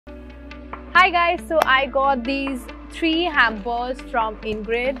Hi guys, so I got these 3 hampers from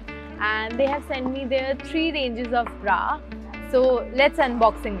Ingrid and they have sent me their 3 ranges of bra. So let's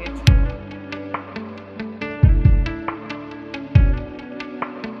unboxing it.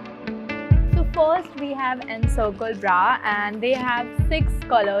 So first we have encircle bra and they have 6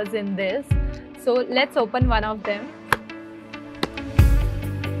 colors in this. So let's open one of them.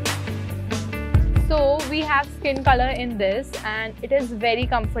 So we have skin color in this and it is very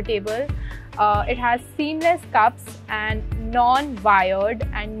comfortable. It has seamless cups and non-wired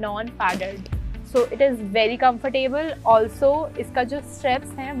and non-padded. So it is very comfortable. Also इसका जो steps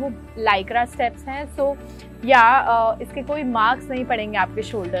हैं वो lycra steps हैं. So yeah, इसके कोई marks नहीं पड़ेंगे आपके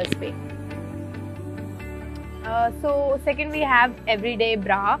shoulders पे. So second we have everyday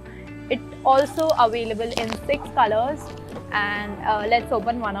bra. It also available in 6 colors and let's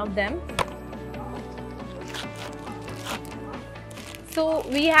open one of them. So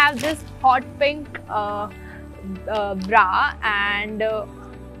we have this hot pink bra and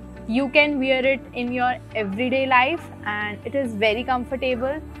you can wear it in your everyday life and it is very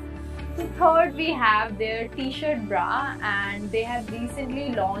comfortable. So third we have their t-shirt bra and they have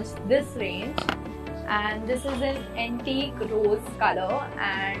recently launched this range and this is an antique rose color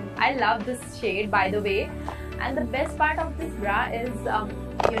and I love this shade by the way. And the best part of this bra is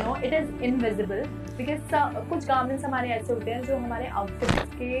it is invisible. Because कुछ garments हमारे ऐसे होते हैं जो हमारे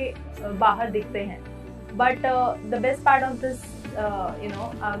outfits के बाहर दिखते हैं, but the best part of this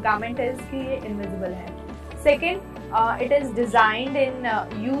garment is कि ये invisible है. Second, it is designed in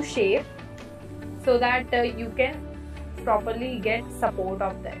U shape so that you can properly get support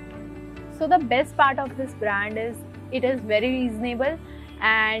of that. So the best part of this brand is it is very reasonable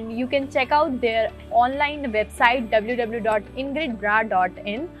and you can check out their online website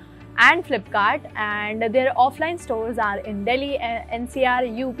www.ingridbra.in and Flipkart, and their offline stores are in Delhi NCR,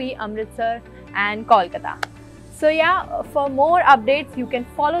 UP, Amritsar and Kolkata. So yeah, for more updates you can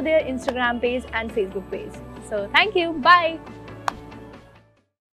follow their Instagram page and Facebook page. So thank you, bye.